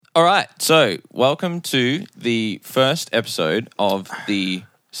All right, so welcome to the first episode of the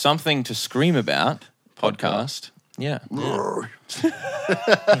Something to Scream About podcast. Yeah.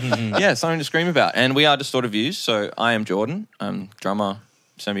 Yeah, Something to Scream About. And we are Distorted Views, so I am Jordan. I'm drummer,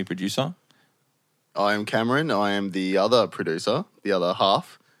 semi-producer. I am Cameron. I am the other producer, the other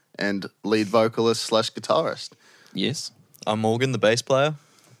half, and lead vocalist / guitarist. Yes. I'm Morgan, the bass player.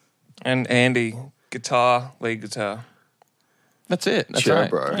 And Andy, guitar, lead guitar. That's it. That's Sure, right.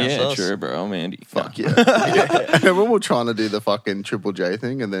 bro. Yeah, That's us. sure, bro. I'm Andy. Fuck yeah. Remember we were trying to do the fucking Triple J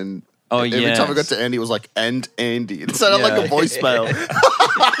thing, and then every time we got to Andy, it was like, and Andy. It sounded like a voicemail.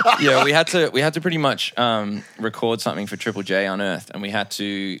 Yeah, we had to pretty much record something for Triple J Unearthed, and we had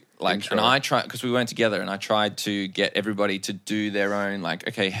to Intro. and I tried because we weren't together, and I tried to get everybody to do their own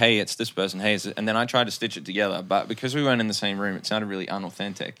okay, hey, it's this person, hey, and then I tried to stitch it together, but because we weren't in the same room, it sounded really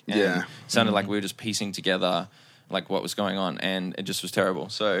unauthentic. And Yeah. it sounded like we were just piecing together what was going on, and it just was terrible.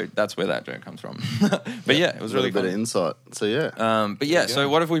 So that's where that joke comes from. But yeah, it was really a bit fun. of insight. So yeah. But yeah, so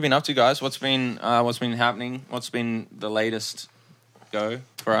what have we been up to, guys? What's been happening? What's been the latest go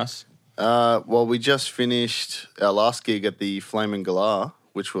for us? Well, we just finished our last gig at the Flaming Galah,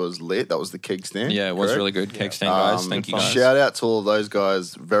 which was lit. That was the keg stand. Yeah, it was correct? really good. Cake stand, guys. Thank you, guys. Shout out to all of those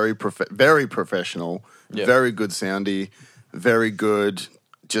guys. Very professional. Yeah. Very good soundy. Very good.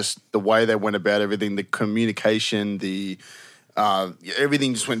 Just the way they went about everything, the communication,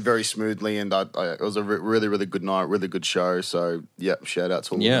 everything just went very smoothly, and it was a really, really good night, really good show. So, yeah, shout out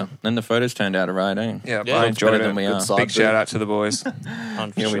to all Yeah, of them. and the photos turned out alright, eh? Yeah, Yeah, I it's enjoyed better it. than we Good are. side Big bit. shout out to the boys.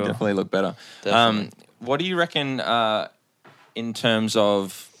 100%. Yeah, we definitely look better. Definitely. What do you reckon in terms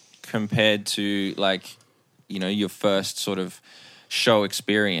of compared to your first sort of show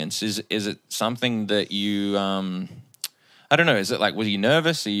experience? Is it something that you I don't know, is it were you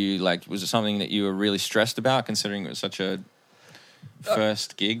nervous? Are you was it something that you were really stressed about considering it was such a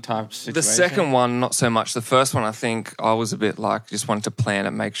first gig type situation? The second one, not so much. The first one, I think I was a bit just wanted to plan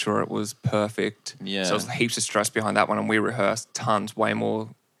it, make sure it was perfect. Yeah. So there was heaps of stress behind that one, and we rehearsed tons, way more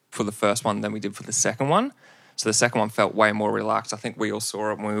for the first one than we did for the second one. So the second one felt way more relaxed. I think we all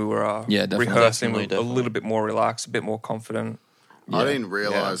saw it when we were definitely. rehearsing. Definitely, A little bit more relaxed, a bit more confident. I didn't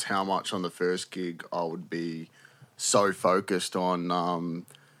realize how much on the first gig I would be so focused on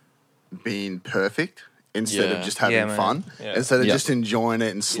being perfect instead of Yeah. just having Yeah, man. fun. Yeah. Instead of Yep. just enjoying it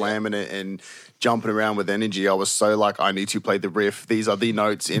and slamming it and jumping around with energy, I was so I need to play the riff. These are the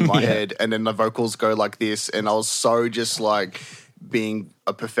notes in my head, and then the vocals go like this. And I was so just being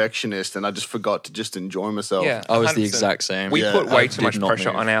a perfectionist, and I just forgot to just enjoy myself. Yeah, I was the 100%. exact same. We Yeah, put I way too did much not pressure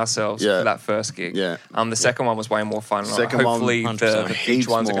move. on ourselves Yeah. for that first gig. Yeah. The second one was way more fun. Second one, Hopefully, 100%. the future Heaps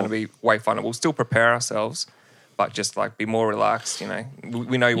ones are more. going to be way funner. We'll still prepare ourselves, but just be more relaxed.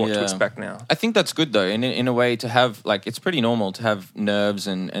 We know what to Yeah. expect now. I think that's good though, in a way to have it's pretty normal to have nerves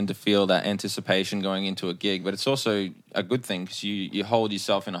and to feel that anticipation going into a gig, but it's also a good thing because you hold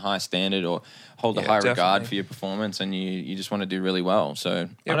yourself in a high standard or hold a Yeah, high regard definitely. for your performance, and you just want to do really well. So I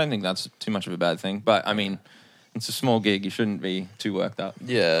Yep. don't think that's too much of a bad thing. But I mean, it's a small gig; you shouldn't be too worked up.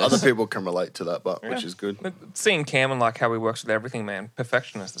 Yeah. Other people can relate to that, which is good. But seeing Cam and how he works with everything, man,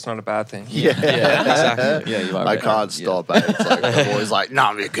 perfectionist. It's not a bad thing. Yeah. Yeah, exactly. Yeah, you are. I right. can't Yeah. stop it. It's I'm always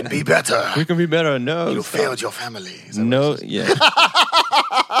no, it could be better. We can be better. No, You stop. failed your family. Is that No, what it yeah. says?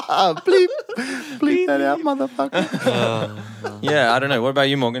 bleep that out, motherfucker. Yeah, I don't know. What about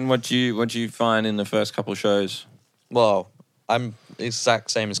you, Morgan? What you find in the first couple shows? Well, I'm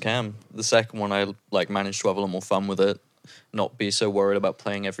exact same as Cam. The second one, I managed to have a lot more fun with it, not be so worried about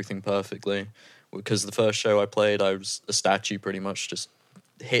playing everything perfectly. Because the first show I played, I was a statue pretty much, just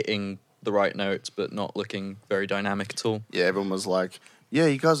hitting the right notes, but not looking very dynamic at all. Yeah, everyone was like, "Yeah,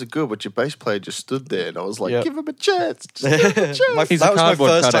 you guys are good," but your bass player just stood there, and I was like, Yeah. "Give him a chance." Just give him a chance. He's a That was my cardboard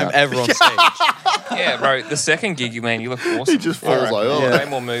first time cutout. ever on stage. Yeah, bro. The second gig, man, you look awesome. He just falls I reckon. over. Way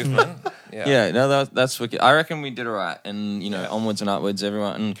more movement. Yeah. Yeah, no, that's wicked. I reckon we did all right, and onwards and upwards,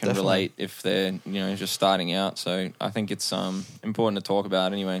 everyone can Definitely. relate if they're just starting out. So I think it's important to talk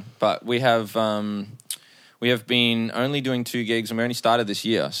about anyway. But we have been only doing 2 gigs, and we only started this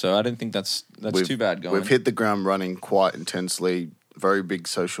year, so I don't think that's too bad going. We've hit the ground running quite intensely. Very big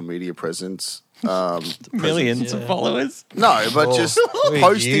social media presence. millions of Yeah. followers. No, but just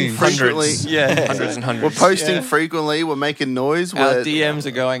posting huge. frequently. Hundreds. Yeah, Hundreds and We're hundreds. posting frequently. We're making noise. our We're DMs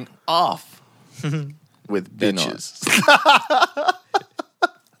are going off. with They're not. bitches.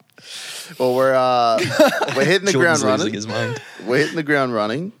 Well, we're hitting the ground Jordan's losing running. his mind. We're hitting the ground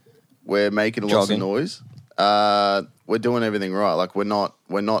running. We're making lots of Jogging. noise. We're doing everything right. We're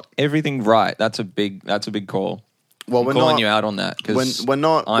not. Everything right. That's a big call. Well, I'm we're calling not. you out on that because We're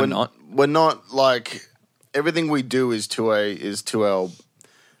not. I'm we're, not. We're not everything we do is to our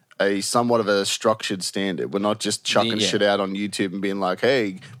a somewhat of a structured standard. We're not just chucking Yeah. shit out on YouTube and being like,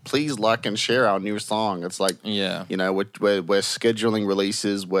 "Hey, please like and share our new song." It's like, Yeah. you know, we're scheduling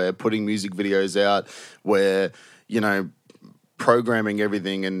releases, we're putting music videos out, we're, you know, programming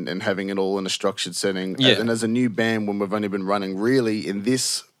everything and having it all in a structured setting. Yeah. And as a new band, when we've only been running really in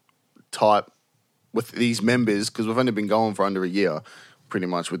this type with these members, because we've only been going for under a year, pretty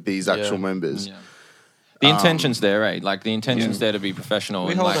much with these actual members. Yeah. The intention's there, right? Like the intention's there to be professional.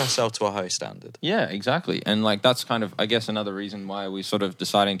 We and hold like, ourselves to a high standard. yeah, exactly. And like that's kind of, I guess, another reason why we sort of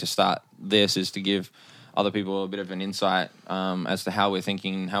deciding to start this is to give other people a bit of an insight as to how we're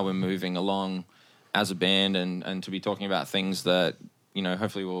thinking, how we're moving along as a band, and to be talking about things that, you know,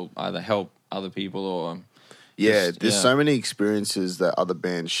 hopefully will either help other people or Yeah, there's yeah. so many experiences that other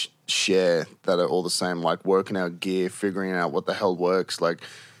bands share that are all the same, like working out gear, figuring out what the hell works, like,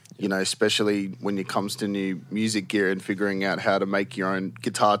 you know, especially when it comes to new music gear and figuring out how to make your own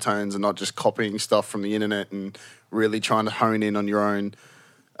guitar tones and not just copying stuff from the internet and really trying to hone in on your own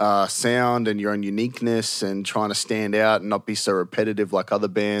sound and your own uniqueness and trying to stand out and not be so repetitive like other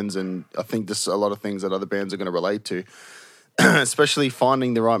bands. And I think there's a lot of things that other bands are going to relate to, especially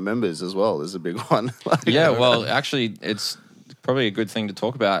finding the right members as well is a big one. yeah, well, actually, it's probably a good thing to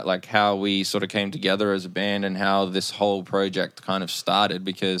talk about, like how we sort of came together as a band and how this whole project kind of started,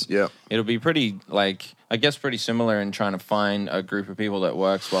 because Yeah. it'll be pretty, like, I guess pretty similar in trying to find a group of people that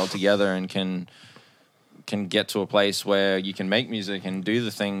works well together and can get to a place where you can make music and do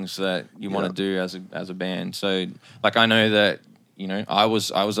the things that you want to do as a band. So, like, I know that, you know, I was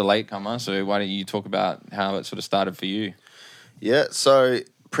a latecomer, so why don't you talk about how it sort of started for you? Yeah, so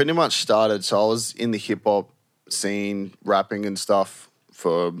pretty much started. So I was in the hip hop scene, rapping and stuff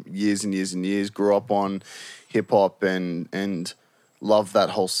for years and years and years. Grew up on hip hop and loved that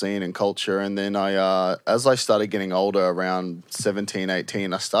whole scene and culture. And then as I started getting older, around 17,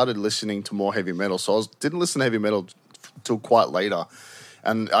 18, I started listening to more heavy metal. So didn't listen to heavy metal till quite later.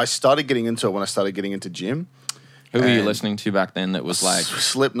 And I started getting into it when I started getting into gym. Who were you And listening to back then that was like,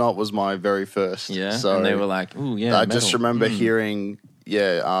 Slipknot was my very first. yeah? So And they were like, ooh, yeah, I just metal. remember hearing,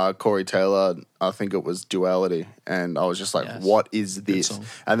 Corey Taylor, I think it was Duality. And I was just like, Yes. what is this? song.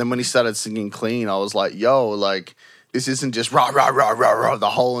 And then when he started singing Clean, I was like, yo, like, this isn't just rah, rah, rah, rah, rah the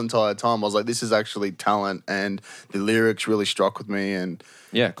whole entire time. I was like, this is actually talent. And the lyrics really struck with me. And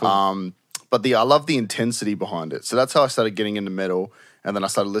Yeah, cool. but I love the intensity behind it. So that's how I started getting into metal. And then I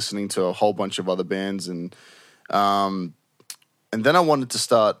started listening to a whole bunch of other bands. And then I wanted to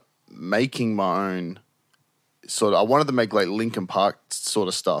start making my own sort of, I wanted to make like Linkin Park sort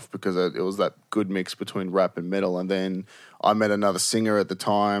of stuff because it was that good mix between rap and metal. And then I met another singer at the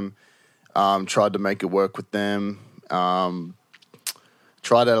time, tried to make it work with them,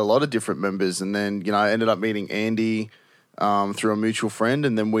 tried out a lot of different members. And then, you know, I ended up meeting Andy through a mutual friend.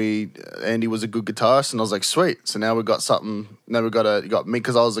 And then Andy was a good guitarist and I was like, sweet. So now we've got something, now we've got me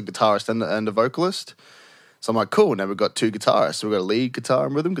because I was a guitarist and a vocalist. So I'm like, cool, now we've got two guitarists. So we've got a lead guitar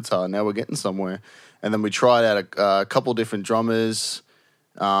and rhythm guitar. Now we're getting somewhere. And then we tried out a couple different drummers.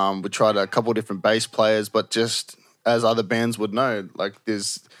 We tried a couple different bass players. But just as other bands would know, like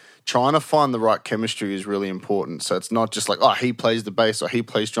trying to find the right chemistry is really important. So it's not just like, oh, he plays the bass or he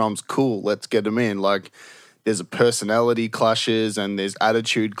plays drums. Cool, let's get him in. Like there's a personality clashes and there's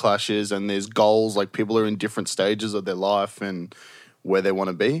attitude clashes and there's goals. Like people are in different stages of their life and where they want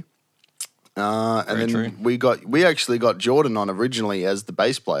to be. And Very then true. we actually got Jordan on originally as the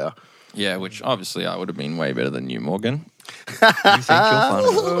bass player. Yeah, which obviously I would have been way better than you, Morgan. You think you're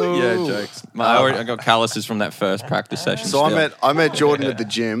funny? Yeah, jokes. I got calluses from that first practice session. So still. I met Jordan at the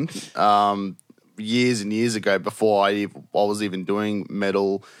gym years and years ago before I was even doing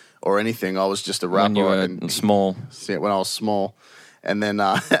metal or anything. I was just a rapper when you were and small. when I was small. And then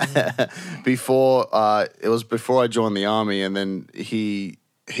before I joined the army, and then he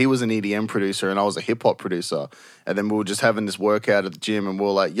was an EDM producer and I was a hip hop producer. And then we were just having this workout at the gym and we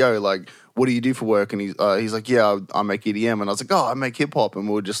were like, yo, like, what do you do for work? And he's like, yeah, I make EDM. And I was like, oh, I make hip hop. And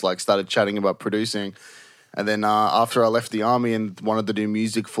we were just like started chatting about producing. And then after I left the army and wanted to do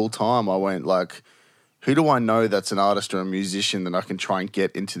music full time, I went like, who do I know that's an artist or a musician that I can try and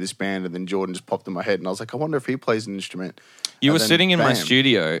get into this band? And then Jordan just popped in my head and I was like, I wonder if he plays an instrument. You And were then, sitting in my bam.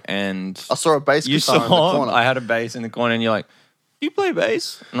 studio and I saw a bass you guitar in the saw corner. I had a bass in the corner and you're like, do you play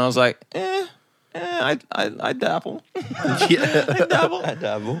bass? And I was like, I dabble. Yeah. I dabble. I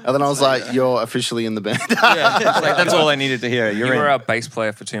dabble. And then I was like, you're officially in the band. Yeah, it's like, that's all I needed to hear. You You're were in. a bass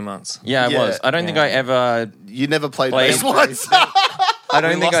player for 2 months. Yeah, I Yeah. was. I don't think I ever. You never played Played bass once. I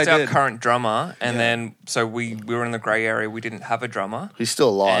don't We think lost I our did. current drummer, and then so we were in the grey area. We didn't have a drummer, He's still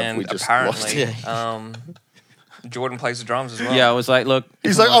alive. and We just lost apparently, him. Jordan plays the drums as well. Yeah, I was like, look.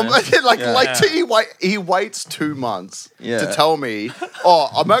 He's if like, I'm I'm honest- like, Yeah. like he waits 2 months Yeah. to tell me, oh,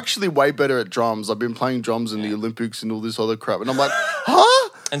 I'm actually way better at drums. I've been playing drums in the Olympics and all this other crap. And I'm like, huh?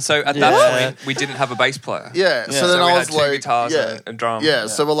 And so at Yeah. that point, we didn't have a bass player. Yeah. Yeah. So then So we I had was 2 like, guitars yeah. and a drum. Yeah,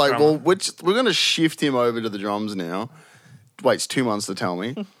 so we're like, Drummer. well, we're going to shift him over to the drums now. Waits 2 months to tell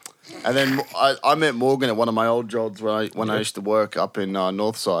me. And then I met Morgan at one of my old jobs when I used to work up in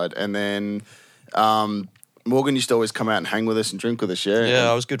Northside. And then Morgan used to always come out and hang with us and drink with us, yeah? Yeah,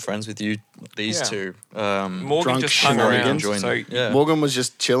 I was good friends with these Yeah. two. Morgan Drunk just hung shenanigans. around. So Yeah. Morgan was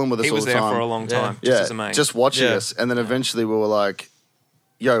just chilling with us he all was the there time. for a long time, Yeah. just as a mate. Just watching Yeah. us. And then eventually we were like,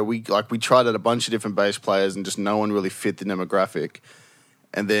 yo, we tried out a bunch of different bass players and just no one really fit the demographic.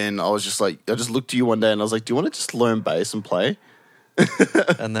 And then I was just like, I just looked at you one day and I was like, do you want to just learn bass and play?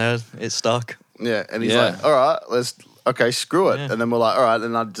 And there it stuck. Yeah. And he's Yeah. like, all right, okay, screw it. Yeah. And then we're like, all right.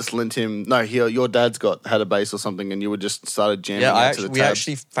 And I just lent him, no, here, your dad's had a bass or something and you would just started jamming Yeah, out to the we tabs.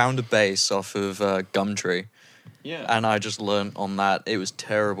 actually found a bass off of Gumtree. Yeah. And I just learned on that. It was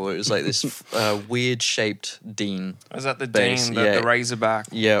terrible. It was like this weird shaped Dean. was that the bass, Dean, yeah. the Razorback,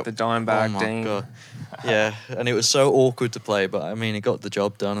 Yeah. the Dimeback Oh my Dean? God. Yeah, and it was so awkward to play, but I mean, it got the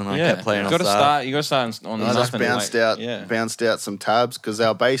job done, and I kept playing you off got to that. start. You got to start on. I just nothing, bounced out some tabs because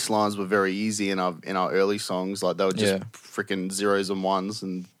our bass lines were very easy in our early songs. Like they were just Yeah. freaking zeros and ones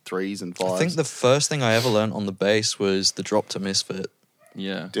and threes and fives. I think the first thing I ever learned on the bass was the drop to Misfit.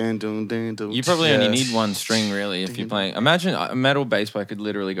 Yeah. Dun, dun, dun, dun. You probably only Yeah. need one string, really, if you're playing. Imagine a metal bass player could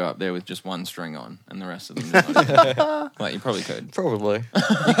literally go up there with just one string on, and the rest of them. Just not. Like you probably could. Probably.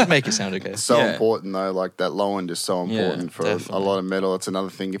 You can make it sound okay. so Yeah. important though. Like that low end is so Yeah, important for a definitely. lot of metal. It's another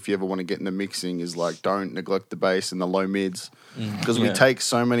thing if you ever want to get into mixing is like don't neglect the bass and the low mids because we Yeah. take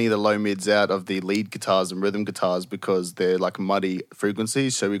so many of the low mids out of the lead guitars and rhythm guitars because they're like muddy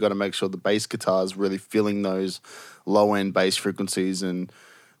frequencies. So we got to make sure the bass guitar is really filling those low end bass frequencies and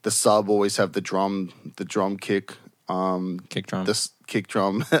the sub always have the drum kick. Kick drum. This kick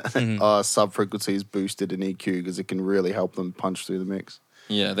drum sub frequencies boosted in EQ because it can really help them punch through the mix.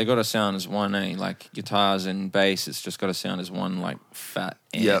 Yeah, they got to sound as one, like guitars and bass. It's just got to sound as one, like fat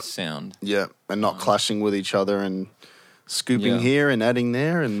air Yep. sound. Yeah, and not clashing with each other and scooping Yeah. here and adding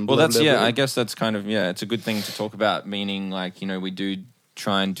there and Well, blah, that's blah, blah. I guess that's kind of it's a good thing to talk about. Meaning, like we do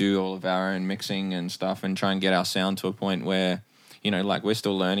try and do all of our own mixing and stuff, and try and get our sound to a point where like we're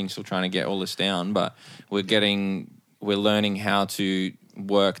still learning, still trying to get all this down, but we're learning how to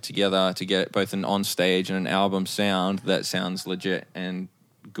work together to get both an on stage and an album sound that sounds legit and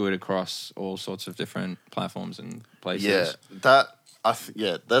good across all sorts of different platforms and places.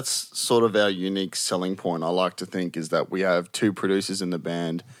 Yeah, that's sort of our unique selling point. I like to think is that we have 2 producers in the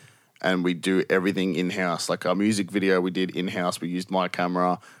band, and we do everything in house. Like our music video, we did in house. We used my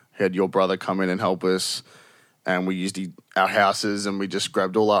camera. Had your brother come in and help us, and we used our houses, and we just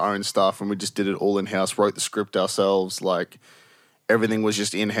grabbed all our own stuff, and we just did it all in house. Wrote the script ourselves. Like everything was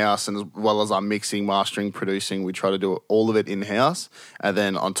just in house, and as well as our mixing, mastering, producing, we try to do all of it in house. And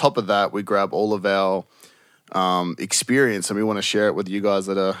then on top of that, we grab all of our experience, and we want to share it with you guys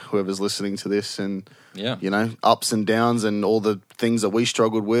that are whoever's listening to this, and ups and downs and all the things that we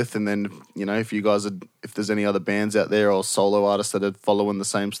struggled with. And then if there's any other bands out there or solo artists that are following the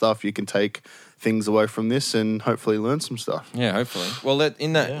same stuff, you can take things away from this and hopefully learn some stuff. Yeah, hopefully. Well,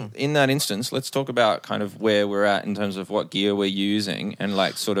 in that instance, let's talk about kind of where we're at in terms of what gear we're using, and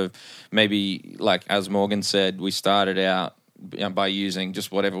like sort of maybe like as Morgan said, we started out by using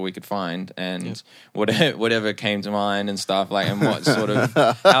just whatever we could find and whatever came to mind and stuff, like, and what sort of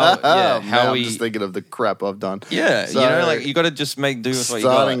I'm just thinking of the crap I've done. Yeah, So, like you got to just make do with what you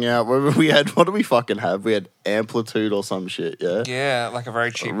got. starting out, we had, what do we fucking have? We had Amplitude or some shit, yeah? Yeah, like a very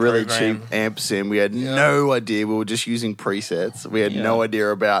cheap Really program. cheap amp sim. We had no idea. We were just using presets. We had no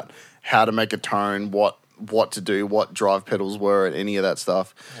idea about how to make a tone, what to do, what drive pedals were, and any of that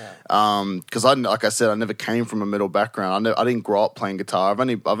stuff. Because like I said, I never came from a metal background. I didn't grow up playing guitar. I've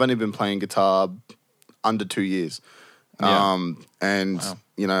only been playing guitar under 2 years. Yeah.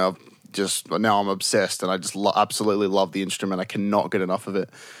 I've just now I'm obsessed, and I just absolutely love the instrument. I cannot get enough of it.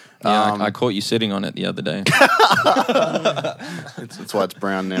 Yeah, I caught you sitting on it the other day. That's why it's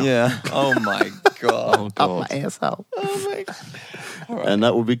brown now. Yeah. Oh my god. Up my asshole. Oh my god. And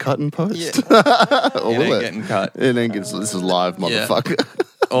that will be cut in post. Yeah. Or It will ain't it? getting cut. It ain't gets, this is live, Yeah. motherfucker.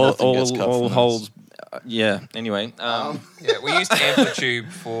 Nothing gets cut all from this. holds. Yeah. Anyway. Yeah, we used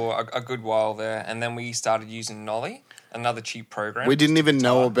Amplitude for a good while there, and then we started using Nolly, another cheap program. We didn't even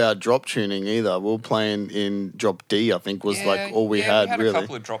know Guitar. about drop tuning either. We were playing in drop D, I think, was like all we had, we had really. a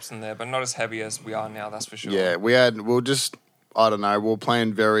couple of drops in there, but not as heavy as we are now, that's for sure. Yeah, we were just I don't know. We were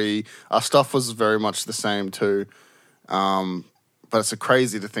playing our stuff was very much the same too. But it's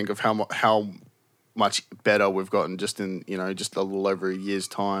crazy to think of how much better we've gotten just in, just a little over a year's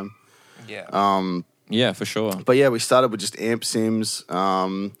time. Yeah. Yeah, for sure. But yeah, we started with just amp sims,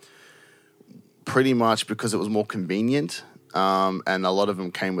 pretty much because it was more convenient. And a lot of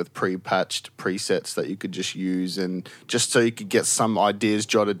them came with pre-patched presets that you could just use, and just so you could get some ideas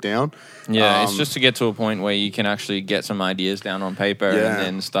jotted down. Yeah, it's just to get to a point where you can actually get some ideas down on paper and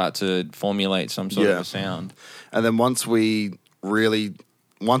then start to formulate some sort of a sound. And then once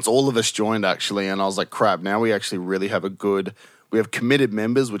all of us joined, actually, and I was like, crap, now we actually really have we have committed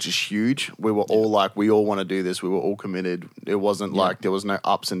members, which is huge. We were all like, we all want to do this. We were all committed. It wasn't like there was no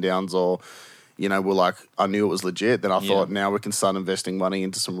ups and downs or, we're like, I knew it was legit. Then I thought, now we can start investing money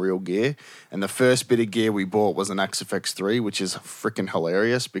into some real gear. And the first bit of gear we bought was an XFX 3, which is freaking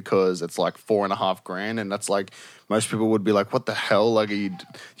hilarious because it's like $4,500. And that's like, most people would be like, what the hell? Like,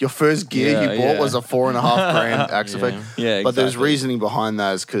 your first gear you bought was a $4,500 XFX. Yeah, But there's reasoning behind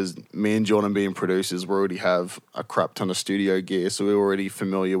that is because me and Jordan being producers, we already have a crap ton of studio gear. So we're already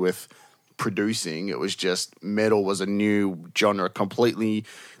familiar with producing. It was just metal was a new genre completely.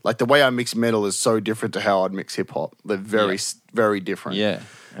 Like the way I mix metal is so different to how I'd mix hip hop. They're very, very different. Yeah,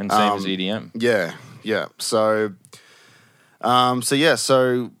 and same as EDM. Yeah. So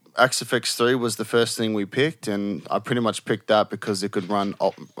XFX 3 was the first thing we picked, and I pretty much picked that because it could run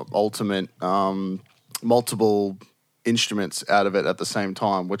ultimate multiple instruments out of it at the same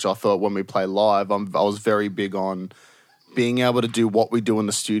time, which I thought when we play live, I was very big on being able to do what we do in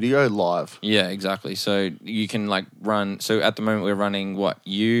the studio live. Yeah, exactly. So you can run. So at the moment we're running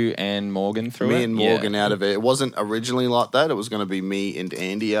you and Morgan through it? Me and Morgan out of it. It wasn't originally like that. It was going to be me and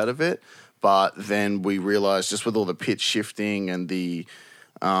Andy out of it. But then we realized just with all the pitch shifting and the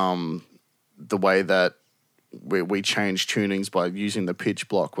way that we changed tunings by using the pitch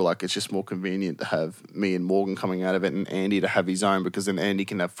block, we're like, it's just more convenient to have me and Morgan coming out of it and Andy to have his own, because then Andy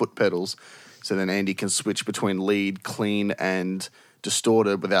can have foot pedals. So then Andy can switch between lead, clean, and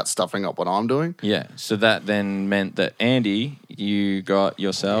distorted without stuffing up what I'm doing. Yeah. So that then meant that Andy, you got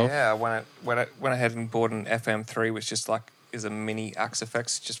yourself. Yeah, I went ahead and bought an FM3, which is a mini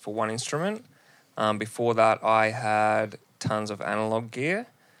XFX just for one instrument. Before that, I had tons of analog gear,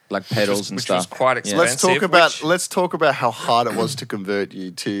 like pedals and which stuff. was quite expensive. Let's talk about how hard it was to convert you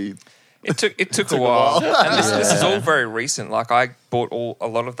to. It took a while. And this is all very recent. Like I bought a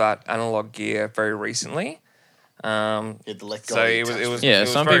lot of that analog gear very recently. To let go so it was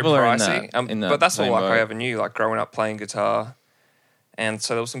some very people pricey. are in that but that's all same boat. I ever knew, like growing up playing guitar. And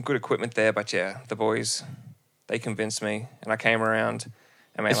so there was some good equipment there, but yeah, the boys, they convinced me and I came around.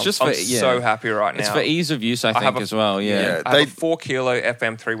 I mean, I'm so happy right now. It's for ease of use, I think, as well. Yeah. I have a 4 kilo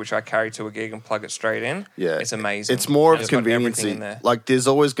FM3, which I carry to a gig and plug it straight in. Yeah. It's amazing. It's more of got everything conveniency. in there. Like, there's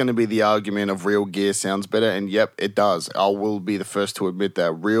always going to be the argument of real gear sounds better, and yep, it does. I will be the first to admit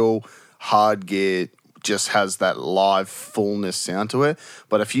that real hard gear just has that live fullness sound to it.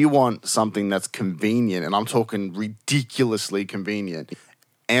 But if you want something that's convenient, and I'm talking ridiculously convenient,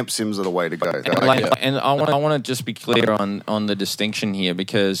 amp sims are the way to go. And I want to just be clear on the distinction here,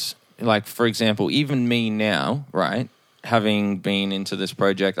 because, for example, even me now, right, having been into this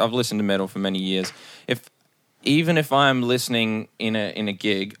project, I've listened to metal for many years. Even if I'm listening in a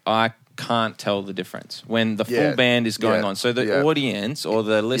gig, I can't tell the difference when the full band is going on. So the audience or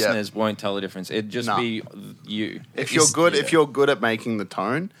the listeners won't tell the difference. It'd just be you. If you're good at making the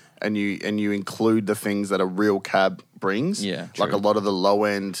tone, and you include the things that a real cab brings, like a lot of the low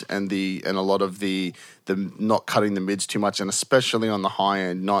end and a lot of the not cutting the mids too much, and especially on the high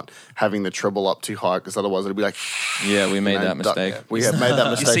end, not having the treble up too high, because otherwise it'd be like, we made that mistake. We have made that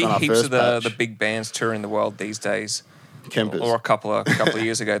mistake. You see on our heaps first of the big bands touring the world these days. Kempers. Or a couple of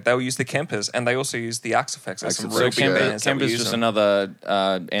years ago, they'll use the Kempers, and they also use the XFX. There's some real big bands. Kemper's just another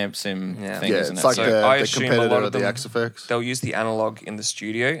amp sim thing, isn't it's it? like I the assume competitor a lot of of the them, XFX. They'll use the analog in the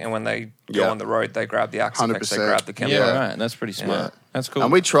studio, and when they go on the road, they grab the XFX, 100%. they grab the Kemper. Yeah, right. That's pretty smart. That's cool.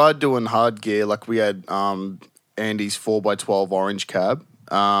 And we tried doing hard gear. Like, we had Andy's 4x12 orange cab.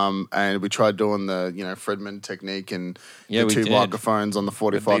 And we tried doing the Fredman technique and the two microphones on the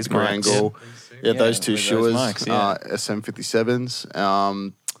 45 degree angle. Yeah, those two Shuas,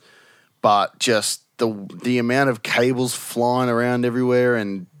 SM57s. But just the amount of cables flying around everywhere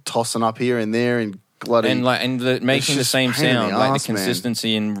and tossing up here and there and bloody making the same sound, the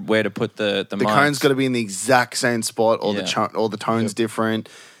consistency and where to put the cone's got to be in the exact same spot, or the tone's different.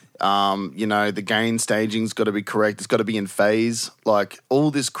 The gain staging's got to be correct. It's got to be in phase. Like,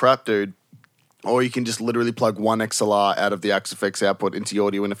 all this crap, dude. Or you can just literally plug one XLR out of the Axe-FX output into your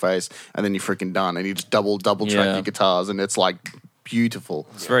audio interface, and then you're freaking done. And you just double track your guitars, and it's like beautiful.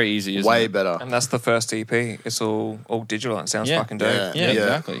 It's very easy, isn't Way it? better. And that's the first EP. It's all digital. And it sounds fucking dope. Yeah,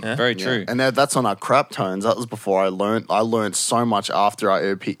 exactly. Yeah. Very true. And that's on our crap tones. That was before I learned so much after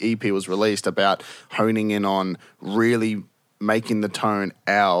our EP was released about honing in on really making the tone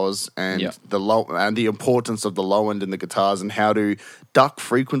ours and the low and the importance of the low end in the guitars and how to duck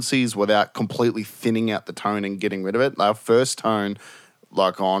frequencies without completely thinning out the tone and getting rid of it. Our first tone,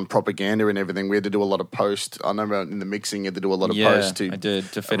 like on Propaganda and everything, we had to do a lot of post. I remember in the mixing, you had to do a lot of post to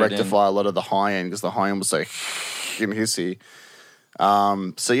fit rectify a lot of the high end because the high end was so hissy.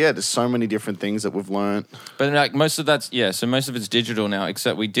 So there's so many different things that we've learned. But like most of it's digital now,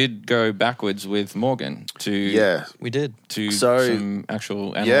 except we did go backwards with Morgan to we did to some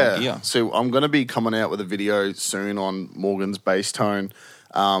actual analog gear. So I'm going to be coming out with a video soon on Morgan's bass tone.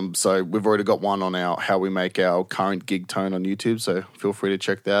 So we've already got one on how we make our current gig tone on YouTube. So feel free to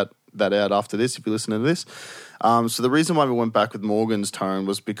check that out after this if you listen to this. So the reason why we went back with Morgan's tone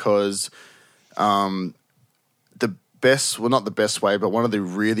was because not the best way, but one of the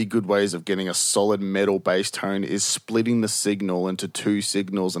really good ways of getting a solid metal bass tone is splitting the signal into two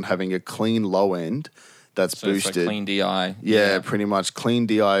signals and having a clean low end that's boosted. It's like clean DI. Yeah, pretty much. Clean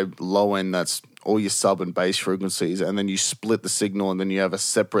DI low end, that's all your sub and bass frequencies, and then you split the signal and then you have a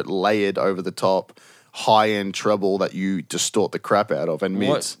separate layered over the top high-end treble that you distort the crap out of and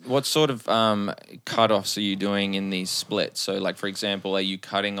mids. What sort of cutoffs are you doing in these splits? So, like, for example, are you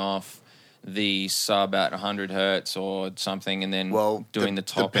cutting off the sub at 100 hertz or something, and then doing the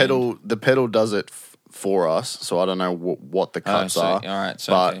top end? The pedal does it for us, so I don't know what the cuts are. All right,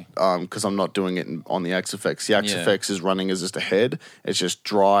 but because I'm not doing it on the Axe-FX. The Axe-FX is running as just a head. It's just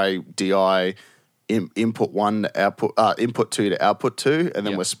dry DI, input 1 to output, input 2 to output 2, and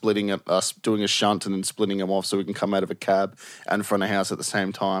then we're splitting it, doing a shunt and then splitting them off so we can come out of a cab and front of house at the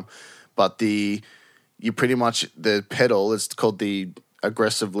same time. But the pedal is called the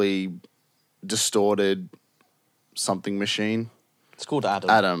aggressively distorted something machine. It's called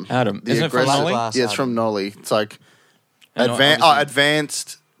Adam. Adam. Isn't it from Nolly? Yeah, it's from Nolly. It's like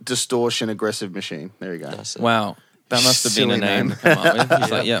advanced distortion aggressive machine. There you go. Wow. That must have been a name to come up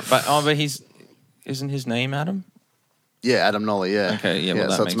with. But isn't his name Adam? Yeah, Adam Nolly, yeah. Okay, yeah.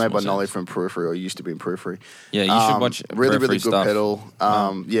 Well, so it's made by Nolly from Periphery, or used to be in Periphery. Yeah, you should watch really Periphery good stuff. pedal.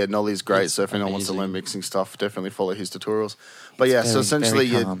 Yeah, Nolly's great, so if anyone wants to learn mixing stuff, definitely follow his tutorials. But so essentially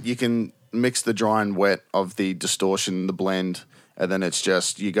you can mix the dry and wet of the distortion, the blend, and then it's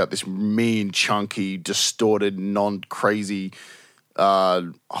just, you got this mean, chunky, distorted, non-crazy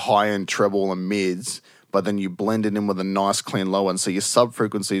high-end treble and mids, but then you blend it in with a nice clean low end, so your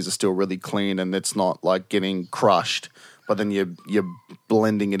sub-frequencies are still really clean and it's not like getting crushed, but then you're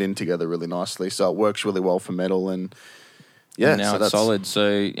blending it in together really nicely, so it works really well for metal and... Yeah, now it's solid. So,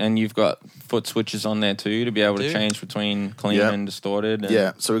 and you've got foot switches on there too to be able to change between clean and distorted.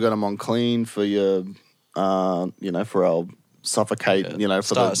 And so we got them on clean for your, for our suffocate.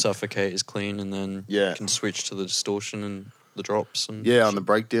 Suffocate is clean, and then you can switch to the distortion and the drops and on the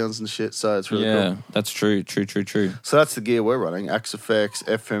breakdowns and shit. So it's really cool. That's true. So that's the gear we're running: Axe-FX,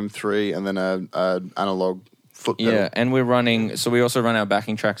 FM3, and then a analog. Yeah, and we're running. So we also run our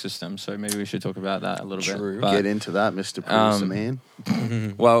backing track system. So maybe we should talk about that a little bit. Get into that, Mr. Producer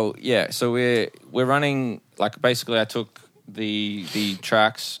Man. Well, yeah. So we're running, like, basically I took the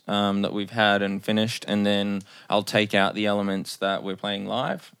tracks that we've had and finished, and then I'll take out the elements that we're playing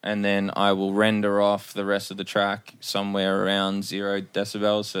live, and then I will render off the rest of the track somewhere around 0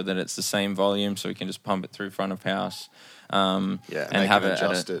 decibels, so that it's the same volume, so we can just pump it through front of house. And have it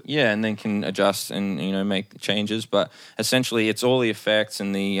adjust it. Yeah, and then can adjust and make changes. But essentially, it's all the effects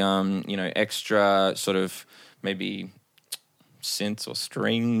and the extra sort of maybe synths or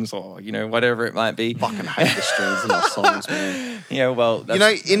strings or whatever it might be. Fucking hate the strings in our songs, man. Yeah, well,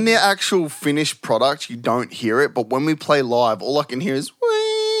 in the actual finished product, you don't hear it, but when we play live, all I can hear is.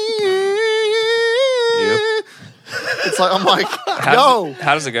 Yep. It's like I'm like, how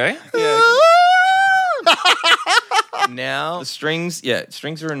does it go? Yeah. Now, the strings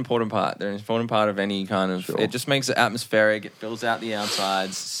are an important part. They're an important part of any kind of... Sure. It just makes it atmospheric. It fills out the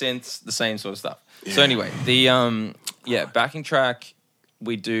outsides. Synths, the same sort of stuff. Yeah. So anyway, the backing track,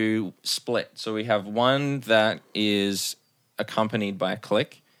 we do split. So we have one that is accompanied by a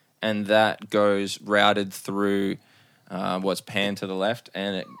click, and that goes routed through... what's panned to the left,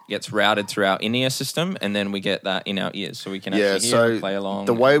 and it gets routed through our in-ear system, and then we get that in our ears, so we can actually hear and play along.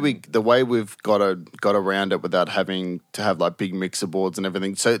 The way we've got around it without having to have like big mixer boards and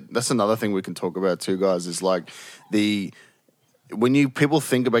everything. So that's another thing we can talk about too, guys. Is like when people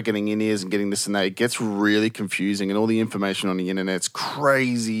think about getting in-ears and getting this and that, it gets really confusing, and all the information on the internet's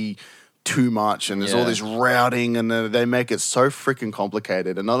crazy too much, and there's all this routing, and they make it so freaking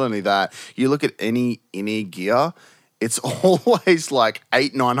complicated. And not only that, you look at any in-ear gear, it's always like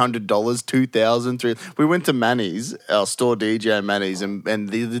 $800-900, $2,000. We went to Manny's, our store DJ Manny's, and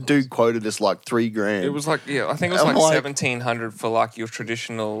the dude quoted us like $3,000. It was like, I think it was like $1,700 for like your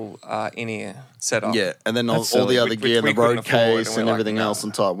traditional in-ear setup. Yeah, and then all the other gear, the road case and everything else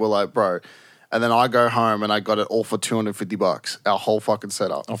on top. We're like, bro. And then I go home and I got it all for $250, our whole fucking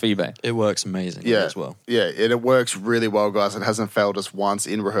setup. Off eBay. It works amazing as well. Yeah, it works really well, guys. It hasn't failed us once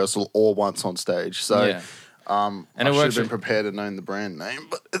in rehearsal or once on stage. So and I should have been prepared to know the brand name,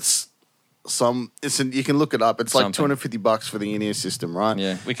 but you can look it up. It's like $250 for the in-ear system, right?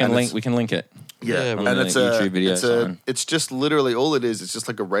 Yeah, we can link it. Yeah, and it's YouTube video. It's just literally all it is. It's just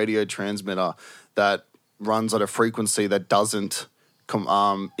like a radio transmitter that runs at a frequency that doesn't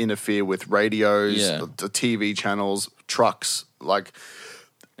interfere with radios, the TV channels, trucks. Like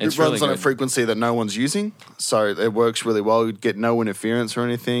it runs on a frequency that no one's using, so it works really well. You get no interference or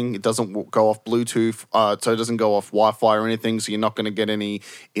anything. It doesn't go off Bluetooth, so it doesn't go off Wi-Fi or anything. So you're not going to get any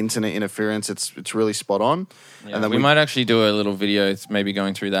internet interference. It's really spot on. Yeah, and then we might actually do a little video, maybe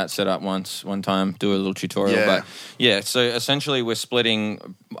going through that setup one time, do a little tutorial. Yeah. But so essentially we're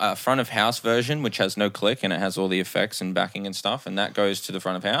splitting a front of house version, which has no click and it has all the effects and backing and stuff, and that goes to the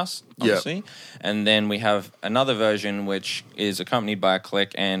front of house, obviously. Yep. And then we have another version which is accompanied by a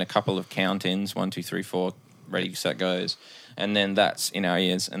click and a couple of count-ins, 1, 2, 3, 4, ready, set, goes. And then that's in our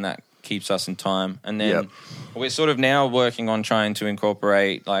ears, and that keeps us in time. And then we're sort of now working on trying to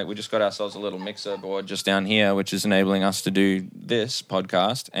incorporate, like we just got ourselves a little mixer board just down here, which is enabling us to do this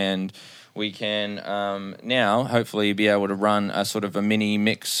podcast. And we can now hopefully be able to run a sort of a mini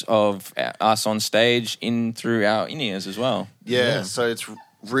mix of us on stage in through our in-ears as well. Yeah, so it's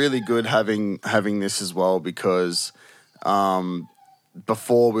really good having this as well, because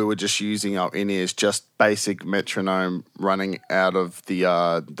before we were just using our in-ears, just basic metronome running out of the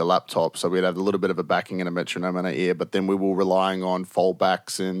laptop. So we'd have a little bit of a backing and a metronome in our ear, but then we were relying on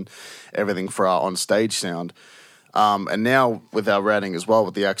foldbacks and everything for our on-stage sound. And now with our routing as well,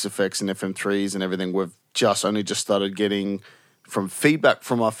 with the Axe-Fx and FM3s and everything, we've only just started getting from feedback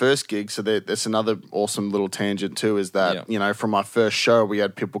from our first gig. So that's another awesome little tangent too, is that, from our first show, we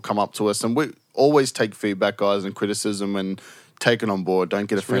had people come up to us, and we always take feedback, guys, and criticism, and take it on board. Don't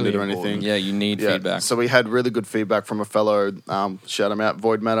get offended or anything. Yeah, you need feedback. So we had really good feedback from a fellow, shout him out,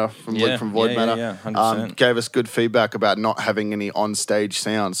 Void Matter, from Luke from Void Matter. Yeah, 100%. Gave us good feedback about not having any on-stage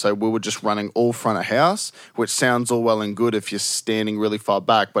sound. So we were just running all front of house, which sounds all well and good if you're standing really far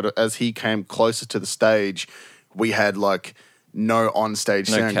back. But as he came closer to the stage, we had like no on-stage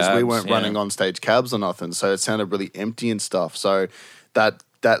sound, because we weren't running on-stage cabs or nothing. So it sounded really empty and stuff. So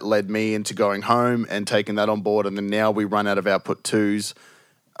that led me into going home and taking that on board. And then now we run out of output 2s,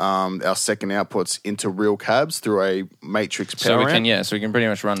 our second outputs, into real cabs through a Matrix power amp. So we can pretty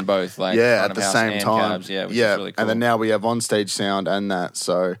much run both, like at the same time. Cabs, which is really cool. And then now we have on-stage sound and that.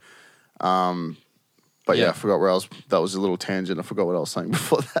 So, I forgot where else. That was a little tangent. I forgot what I was saying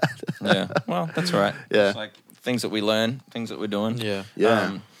before that. Well, that's all right. Yeah. It's like things that we learn, things that we're doing.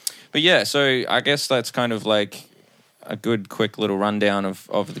 Yeah. So I guess that's kind of like a good quick little rundown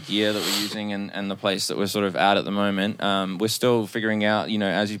of the gear that we're using and the place that we're sort of at the moment. We're still figuring out,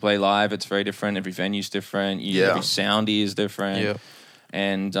 as you play live, it's very different. Every venue's different. Every soundy is different. Yeah.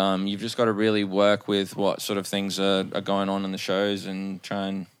 And you've just got to really work with what sort of things are going on in the shows and try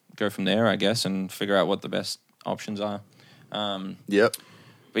and go from there, I guess, and figure out what the best options are. Yep.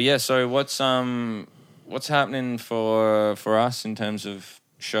 But so what's happening for us in terms of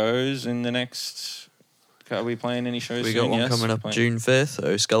shows in the next... Are we playing any shows We soon? got one coming up June 5th,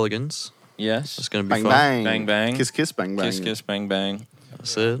 O'Sculligans. Yes. It's going to be bang, fun. bang. Bang, bang. Kiss, kiss, bang, bang. Kiss, kiss, bang, bang.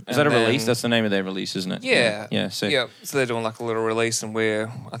 That's it. Is that a release? That's the name of their release, isn't it? Yeah. Yeah, sick. Yeah. So they're doing like a little release, and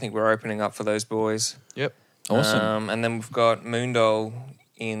I think we're opening up for those boys. Yep. Awesome. And then we've got Moondole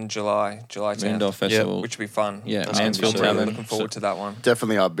in July 10th. Moondole Festival. Which will be fun. Yeah, That's Mansfield gonna be Tavern. Looking forward to that one.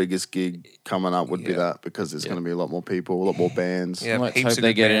 Definitely our biggest gig coming up would be that, because there's going to be a lot more people, a lot more bands. Yeah, Let's heaps hope of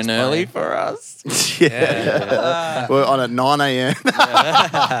they good get bands in early playing. for us. We're on at 9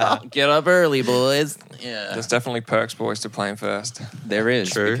 a.m. Get up early, boys. Yeah. There's definitely perks, boys, to playing first. There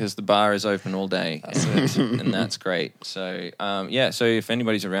is, True. because the bar is open all day. That's it. And that's great. So, so if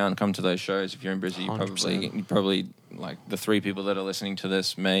anybody's around, come to those shows. If you're in Brisbane, you probably like the 3 people that are listening to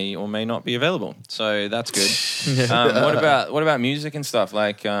this may or may not be available. So that's good. What about music and stuff?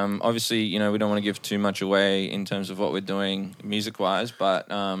 Like, obviously, we don't want to give too much away in terms of what we're doing music-wise, but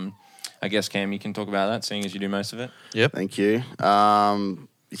I guess, Cam, you can talk about that, seeing as you do most of it. Yep. Thank you.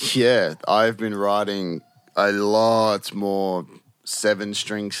 Yeah, I've been writing a lot more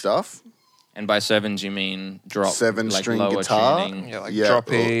 7-string stuff. And by sevens, you mean drop 7-string like lower guitar. tuning. Yeah, like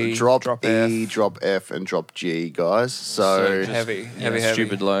drop E, drop F. E, drop F, and drop G, guys. So heavy.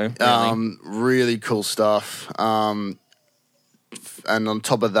 Stupid low. Really. really cool stuff. And on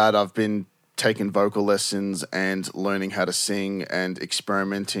top of that, I've been taking vocal lessons and learning how to sing and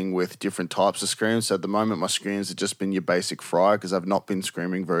experimenting with different types of screams. So at the moment, my screams have just been your basic fry because I've not been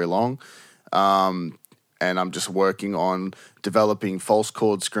screaming very long. And I'm just working on developing false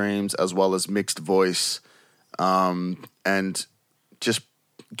chord screams as well as mixed voice, and just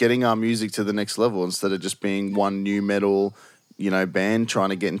getting our music to the next level instead of just being one new metal, band trying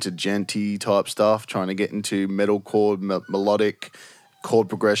to get into genty type stuff, trying to get into metalcore, melodic chord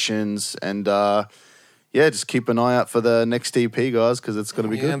progressions, and just keep an eye out for the next EP, guys, because it's going to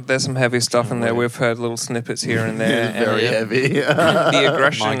be good. There's some heavy stuff in there. We've heard little snippets here and there. Very heavy. The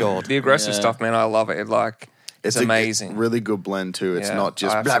aggression, My God. the aggressive stuff, man, I love it. It's amazing. A really good blend too. It's not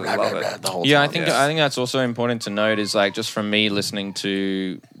just I blah, blah, absolutely blah, love blah, it. the whole Yeah, time. I think that's also important to note is like just from me listening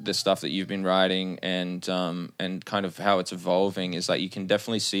to the stuff that you've been writing and kind of how it's evolving is like you can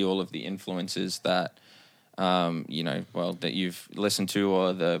definitely see all of the influences that that you've listened to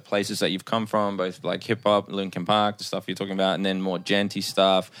or the places that you've come from, both like hip hop, Linkin Park, the stuff you're talking about, and then more genty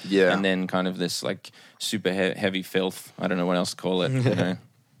stuff. Yeah. And then kind of this like super heavy filth. I don't know what else to call it.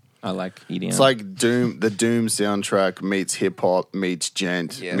 I like EDM. It's like the Doom soundtrack meets hip hop meets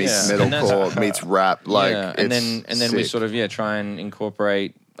gent meets Yeah. metalcore meets rap. Like, and then we sort of try and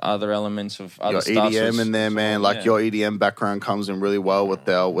incorporate other elements of other your stuff. EDM in there, man. Like your EDM background comes in really well with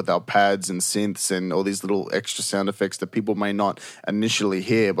our pads and synths and all these little extra sound effects that people may not initially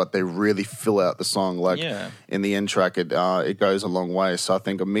hear, but they really fill out the song. Like in the end track, it goes a long way. So I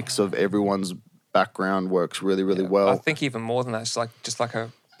think a mix of everyone's background works really, really well. I think even more than that, it's just like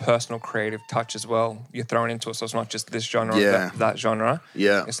a personal creative touch as well. You're thrown into it, so it's not just this genre or that genre.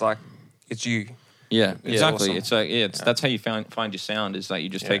 Yeah, it's like it's you. Yeah, exactly. Awesome. It's like that's how you find your sound. Is like you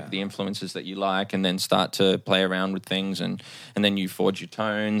just take the influences that you like, and then start to play around with things, and then you forge your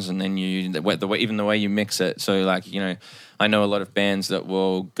tones, and then even the way you mix it. So like I know a lot of bands that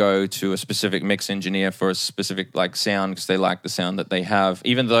will go to a specific mix engineer for a specific like sound because they like the sound that they have,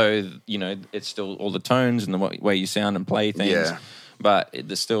 even though it's still all the tones and the way you sound and play things. Yeah. But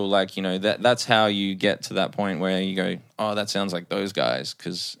there's still like that's how you get to that point where you go, oh, that sounds like those guys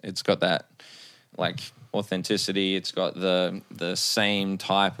because it's got that like authenticity. It's got the same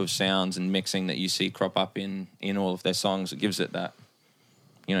type of sounds and mixing that you see crop up in all of their songs. It gives it that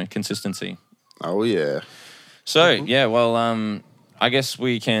consistency. Oh yeah. So well, I guess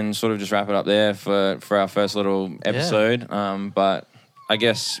we can sort of just wrap it up there for our first little episode. But I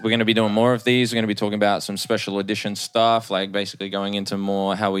guess we're going to be doing more of these. We're going to be talking about some special edition stuff, like basically going into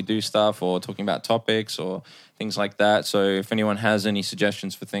more how we do stuff or talking about topics or things like that. So if anyone has any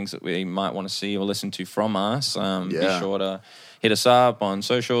suggestions for things that we might want to see or listen to from us, be sure to hit us up on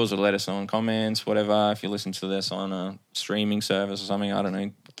socials or let us know in comments, whatever. If you listen to this on a streaming service or something, I don't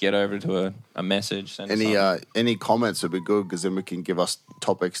know, get over to a message. Send any comments would be good because then we can give us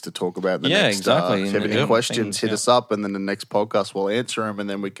topics to talk about. Exactly. If you have any questions, hit us up, and then the next podcast we'll answer them, and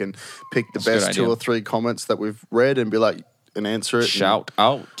then we can pick the best 2 or 3 comments that we've read and be like and answer it. Shout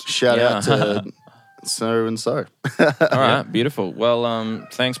out to so and so. All right, beautiful. Well,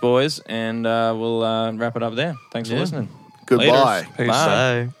 thanks, boys, and we'll wrap it up there. Thanks for listening. Goodbye. Peace.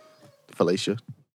 Bye. Felicia.